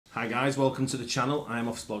Hi guys, welcome to the channel. I'm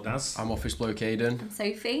Office Bloke Daz. I'm Office Bloke Aidan. I'm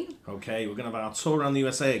Sophie. Okay, we're going to have our tour around the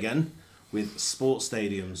USA again with sports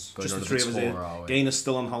stadiums. Going just on the a three bit of us tour, here. are we? Gayna's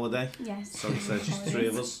still on holiday. Yes. So it's just the three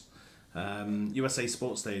of us. USA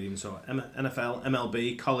sports stadium, so NFL,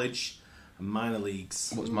 MLB, college, and minor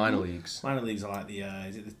leagues. What's minor leagues? Minor leagues are like the,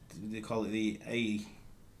 they call it the A...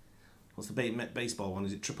 What's the baseball one?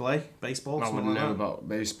 Is it AAA baseball? I wouldn't like know that? About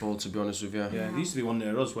baseball, to be honest with you. Yeah, there used to be one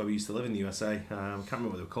near us where we used to live in the USA. I can't remember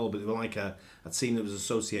what they were called, but they were like a team that was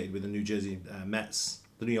associated with the New Jersey Mets,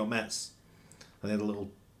 the New York Mets. And they had a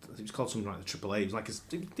little, it was called something like the AAA. It was like a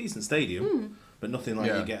decent stadium, but nothing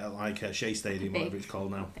like you get at like Shea Stadium, whatever it's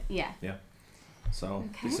called now. Yeah. Yeah. So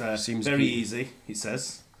Okay. it's Seems very key. easy, it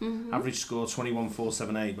says. Average score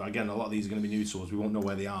 21,478, but again, a lot of these are going to be new to us. We won't know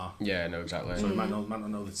where they are. Yeah, no, exactly. So we might not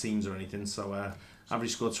know the teams or anything. So average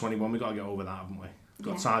score 21, we've got to get over that, haven't we? We've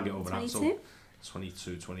got a target over 22? that. So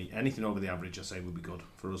 22, 20, anything over the average, I say, would be good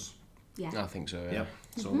for us. Yeah. I think so, yeah. Yep.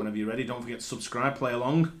 So whenever you're ready, don't forget to subscribe, play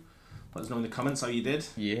along. Let us know in the comments how you did.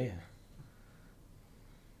 Yeah.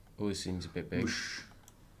 Always seems a bit big. Whoosh.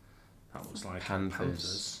 That looks like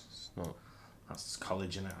Panthers. It's not. That's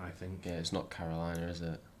college in it, I think. Yeah, it's not Carolina, is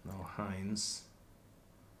it? No, Heinz.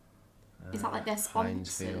 Is that like their Heinz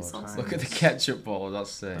sponsors Field. or something? Look at the ketchup ball.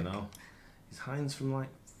 That's sick. I know. Is Heinz from like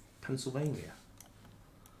Pennsylvania?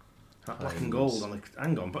 That black and Heinz. gold on the.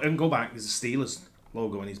 Hang on, but go back. There's a Steelers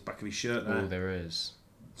logo on his back of his shirt there. Oh, there is.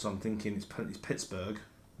 So I'm thinking it's Pittsburgh.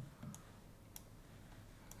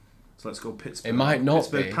 So let's go Pittsburgh. It might not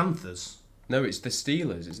Pittsburgh be. Panthers. No, it's the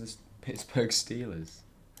Steelers. It's the Pittsburgh Steelers.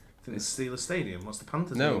 I think it's Steelers Stadium. What's the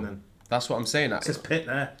Panthers No. name then? That's what I'm saying. It says Pitt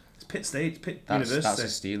there. It's Pitt State. It's Pitt University. That's a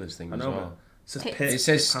Steelers thing I as know, well. but it says Pitt. Pitt. It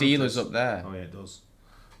says Pitt Steelers Panthers. up there. Oh yeah, it does.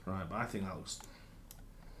 Right, but I think that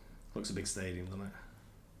looks a big stadium, doesn't it?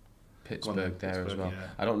 Pittsburgh there as Pittsburgh, well. yeah.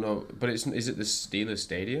 I don't know, but is it the Steelers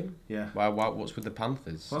Stadium? Yeah. Why? What's with the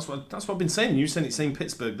Panthers? Well, that's what I've been saying. You said it's saying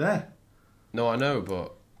Pittsburgh there. No, I know,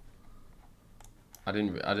 but I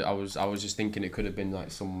didn't. I was just thinking it could have been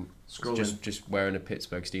like some Scrolling. just wearing a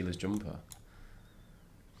Pittsburgh Steelers jumper.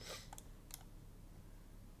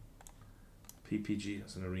 PPG,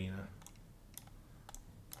 that's an arena.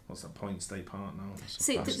 What's that Point State Park now?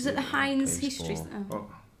 So That's is it the Heinz baseball. history? Oh.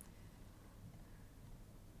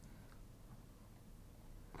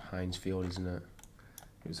 Oh, Heinz Field, isn't it?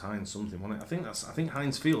 it was Heinz something, wasn't it? I think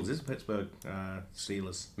Heinz Fields is Pittsburgh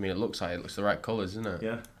Steelers. I mean, it looks the right colours, isn't it?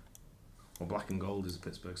 Yeah. Well, black and gold is the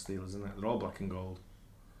Pittsburgh Steelers, isn't it? They're all black and gold.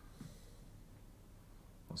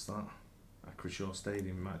 What's that? Acrisure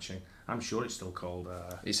Stadium matching. I'm sure it's still called.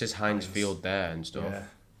 It says Heinz Heinz. Field there and stuff. Yeah.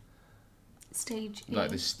 Stage. Like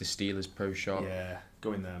the Steelers Pro Shop. Yeah.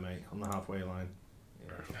 Go in there, mate. On the halfway line.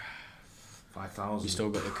 Yeah. 5,000. You still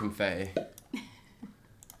got the confetti.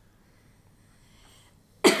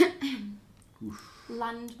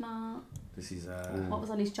 Landmark. This is What was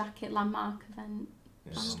on his jacket? Landmark event.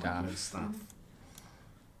 yeah, Staff. staff.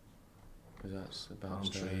 Because that's about Palm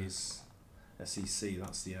trees. SEC.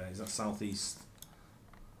 That's the. Is that Southeast?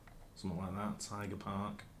 Something like that. Tiger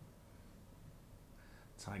Park.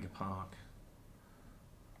 Tiger Park.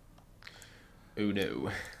 Oh no.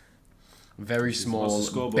 Very small What's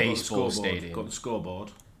the scoreboard? baseball Got the scoreboard. stadium. Got the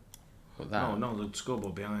scoreboard. What that? No, the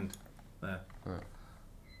scoreboard behind. There.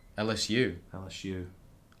 LSU, LSU.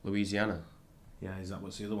 Louisiana, Yeah, is that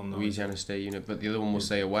what's the other one? Though? Louisiana State Unit, but the other one will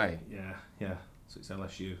say away. Yeah. So it's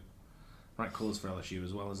LSU. Right colours for LSU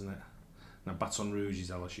as well, isn't it? Now Baton Rouge is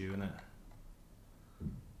LSU, isn't it?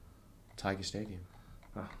 Tiger Stadium.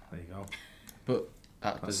 Ah, there you go. But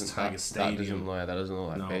that That's doesn't Tiger Stadium. that doesn't look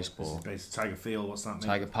like No, baseball. This is Tiger Field. What's that mean?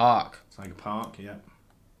 Tiger Park. Tiger Park. Yeah.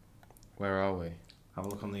 Where are we? Have a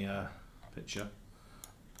look on the picture.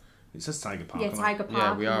 It says Tiger Park. Yeah, on it. Tiger Park.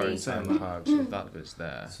 Yeah, we are and in the- Tiger Park. So if that bit's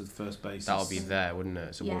there, So the first base. that'll is- be there, wouldn't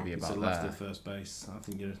it? So we'll Yeah. be It's about to the left there. of the first base. I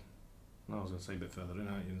think you're. No, I was going to say a bit further in,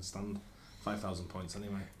 aren't you? In the stand. 5,000 points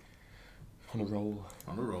anyway. On a roll.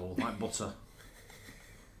 On a roll, like butter.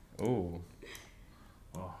 Oh,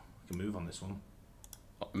 Oh, I can move on this one.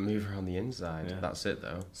 move around the inside. Yeah. That's it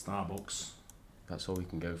though. Starbucks. That's all we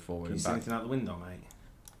can go forward Can you and see back. anything out the window, mate?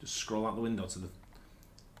 Just scroll out the window to the.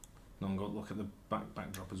 No, and go look at the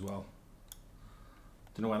backdrop as well.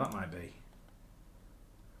 Don't know where that might be.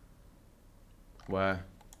 Where?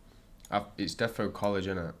 It's Defo College,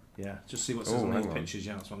 isn't it? Yeah, just see what says Oh, on these hang on. pictures.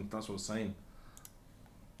 Yeah, that's what I was saying.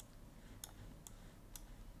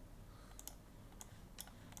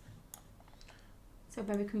 So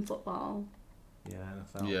American football. Yeah,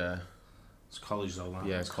 NFL. Yeah. It's college though, that.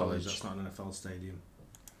 Yeah, It's college. That's not an NFL stadium.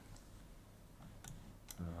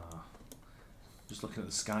 Just looking at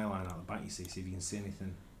the skyline out the back, you see if you can see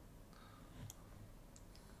anything.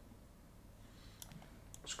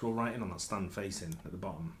 Scroll right in on that stand facing at the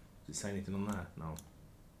bottom. Does it say anything on there? No.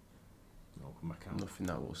 No, come back out. Nothing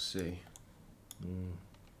that we'll see.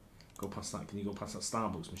 Go past that. Can you go past that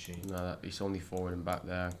Starbucks machine? No, it's only forward and back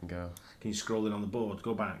there. I can go. Can you scroll in on the board?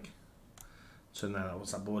 Go back. Turn there.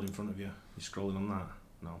 What's that board in front of you? You scrolling on that?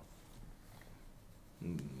 No.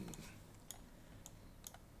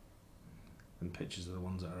 And pictures are the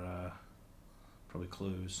ones that are probably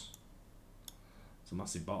clues. It's a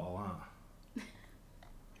massive bottle, that.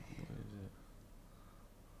 What is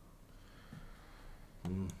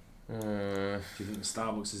it? Do you think the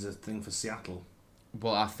Starbucks is a thing for Seattle?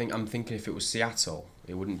 Well, I'm thinking if it was Seattle,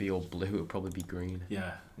 it wouldn't be all blue. It would probably be green.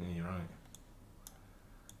 Yeah, you're right.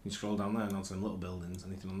 You scroll down there and onto them little buildings.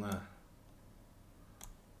 Anything on there?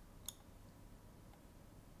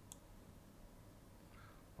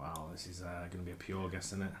 Wow, this is going to be a pure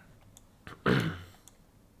guess, isn't it?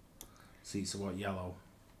 Seats are what, yellow?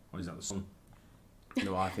 Or is that the sun?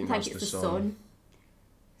 No, I think I that's think the it's the sun. sun.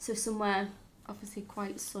 So somewhere obviously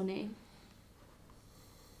quite sunny.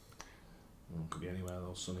 Could be anywhere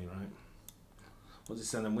though, sunny, right? What does it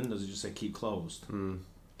say on them windows? It just say keep closed.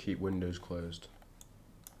 Keep windows closed.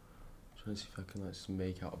 Trying to see if I can just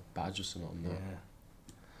make out a badge or something on that. Yeah.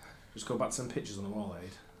 Just go back to some pictures on the wall, Aid.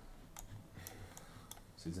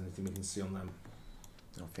 See if there's anything we can see on them.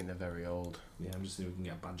 I think they're very old. Yeah, I'm just seeing if we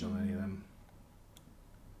can get a badge on any of them.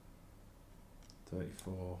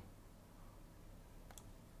 34.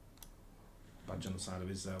 Badge on the side of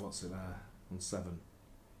his, what's it there? On 7.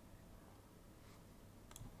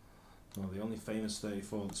 Well, the only famous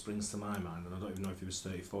 34 that springs to my mind, and I don't even know if he was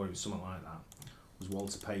 34, he was something like that, was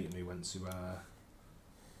Walter Payton, who went to,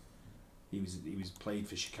 he was played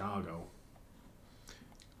for Chicago,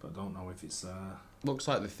 but I don't know if it's, Looks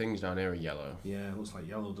like the things down here are yellow. yeah, it looks like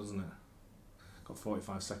yellow, doesn't it? Got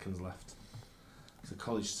 45 seconds left. It's a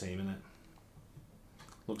college team, isn't it?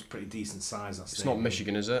 Looks pretty decent size, that It's stadium. not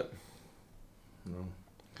Michigan, is it? No.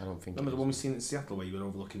 I don't think Remember it the one we is. seen in Seattle where you were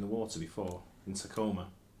overlooking the water before? In Tacoma?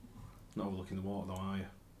 Not overlooking the water though, are you?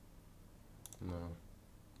 No.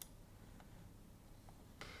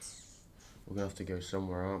 We're going to have to go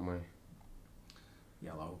somewhere, aren't we?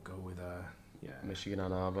 Yellow, go with, yeah. Michigan,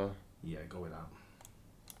 Ann Arbor. Yeah, go with that.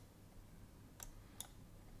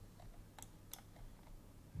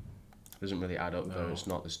 Doesn't really add up though, No. it's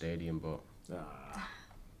not the stadium, but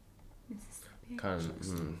Mississippi. kind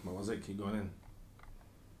of. What was it? Keep going in.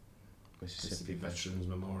 Mississippi Veterans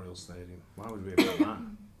Memorial Stadium. Why would we have got that?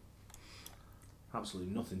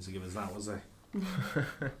 Absolutely nothing to give us that, was there?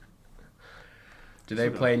 Do they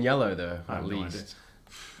play in yellow though? I have At no idea. least.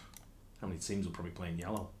 How many teams will probably play in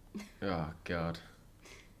yellow? Oh god.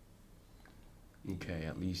 Okay,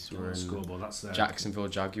 at least On we're the in scoreboard, that's Jacksonville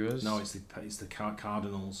Jaguars. No, it's the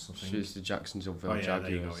Cardinals, I think. It's the Jacksonville Oh yeah, Jaguars.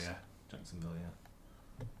 there you go, yeah. Jacksonville,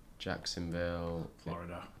 yeah. Jacksonville.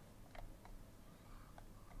 Florida.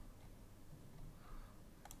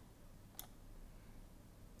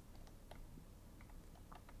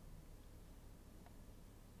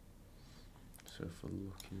 So if we're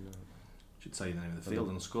looking at... Should tell you the name of the field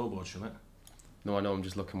on the scoreboard, shouldn't it? No, I know, I'm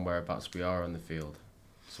just looking whereabouts we are on the field.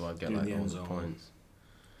 So I get Near like the all end the zone. points.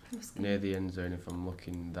 Near the end zone if I'm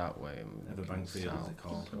looking that way. I'm looking Everbank Field, is it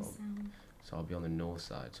called? So I'll be on the north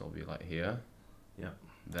side, so I'll be like here. Yeah.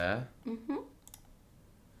 There. Mm-hmm.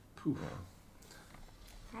 Poof.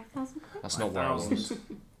 5,000 quid? That's not where I was.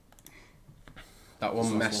 That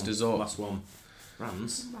one messed us up. Last one.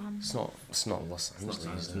 Rams? It's not Los It's not Angeles.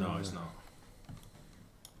 Rams. is it? No, it's not.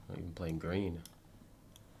 Not even playing green.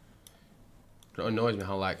 It annoys me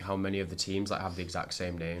how many of the teams have the exact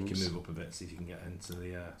same You names. can move up a bit, see if you can get into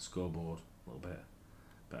the scoreboard a little bit.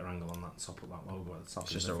 Better angle on that top of that logo at the top.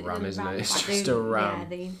 It's just isn't a it? ram, isn't it? It's Like just the- a ram.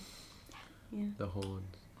 Yeah, The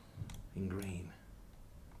horns. In green.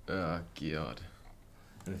 Oh god.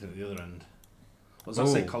 Anything at the other end? What does that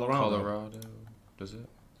say? Colorado? Colorado. Does it?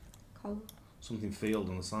 Col- Something field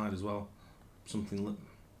on the side as well. Something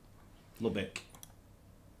Lubbock.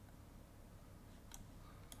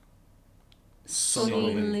 Sunny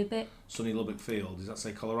Lubbock. Lubbock. Sunny Lubbock Field. Does that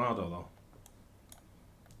say Colorado though?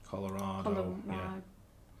 Colorado. Yeah.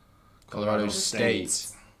 Colorado State.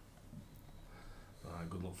 Alright,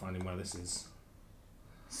 good luck finding where this is.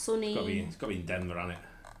 Sunny. It's got to be in Denver, hasn't it?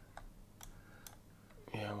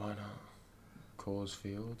 Yeah, why not? Coors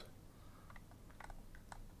Field.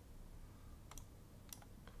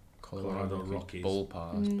 Colorado Rockies. Rockies.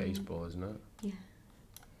 Ballpark, baseball, isn't it? Yeah.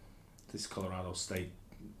 This is Colorado State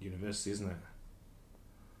University, isn't it?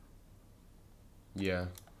 Yeah.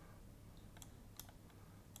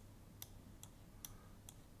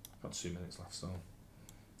 Got 2 minutes left, so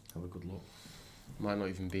have a good look. Might not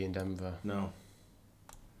even be in Denver. No.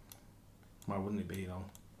 Why wouldn't it be though?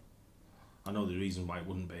 I know the reason why it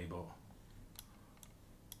wouldn't be, but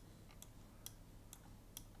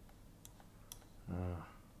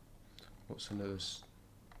What's another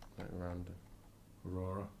like around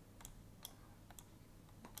Aurora.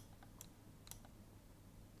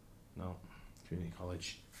 No. Community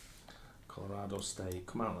College. Colorado State.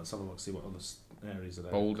 Come out, let's have a look, see what other areas are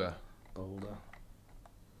there. Boulder? Boulder.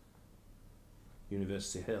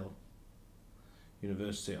 University Hill.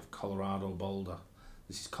 University of Colorado Boulder.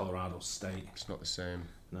 This is Colorado State. It's not the same.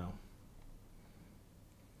 No.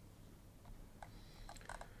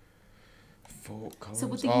 Fort Collins. So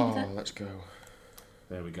would the let's go.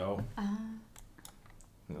 There we go. I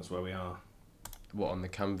think that's where we are. What, on the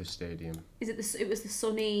Canvas Stadium? Is it the? It was the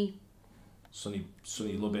sunny Sunny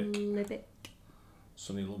Lubbock. Lubbock.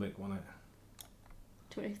 Sunny Lubbock, wasn't it?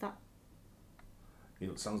 Don't know if that.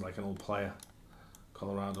 It sounds like an old player.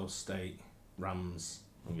 Colorado State Rams,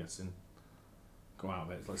 I'm guessing. Go out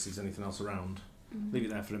of it. Let's see if there's anything else around. Leave it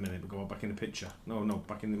there for a minute, but go back in the picture. No,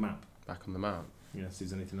 back in the map. Back on the map? Yeah, see if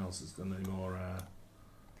there's anything else that's done any more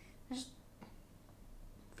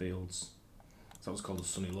fields. So that was called the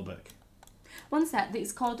Sunny Lubbock. One sec.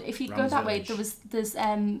 It's called. If you go Rams that way, Village. there's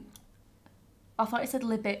I thought it said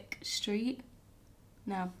Lubbock Street.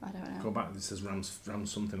 No, I don't know. Go back. It says Rams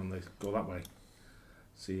something on the. Go that way.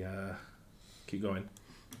 See, keep going.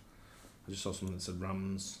 I just saw something that said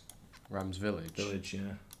Rams Village? Village,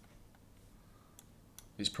 yeah.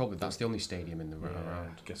 It's probably, that's the only stadium in the Yeah,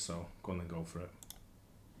 around. I guess so. Go on then, go for it.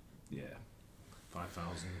 Yeah.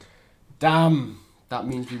 5,000. Damn! That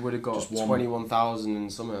means we would have got Just one. 21,000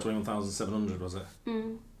 and something. 21,700 was it?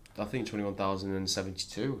 I think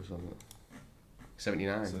 21,072 or something.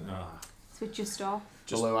 79. So, So we're just off.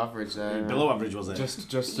 just below average there. below average was it?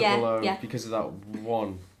 Just Yeah, below yeah. because of that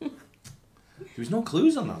one. There was no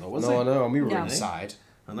clues on that though, was No, there? I know, and we were No. inside.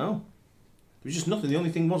 I know. There was just nothing. The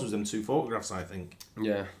only thing was them two photographs, I think.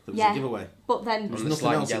 Yeah. That was Yeah. a giveaway. But then There's And the nothing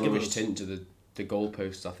slight else to give yellowish us. tint to the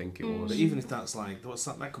goalposts, I think it was. But even if that's like, what's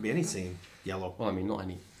that? That could be any team. Yellow. Well, I mean, not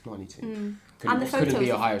any tint. And Couldn't, the couldn't be photos-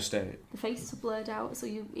 Ohio State. the faces were blurred out, so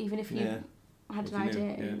you even if you Yeah. had If an you idea, knew,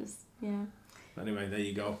 yeah. it was yeah. Anyway, there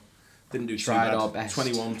you go. Didn't do too Tried bad. our best.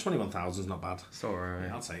 21,000's not bad. It's alright.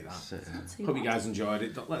 Yeah, I'll take that. Not too Hope you bad. guys enjoyed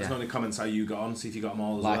it. Let us Yeah. know in the comments how you got on. See if you got them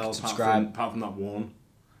all as Like, well. subscribe. Apart from that one.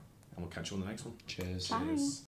 And we'll catch you on the next one. Cheers. Bye. Cheers.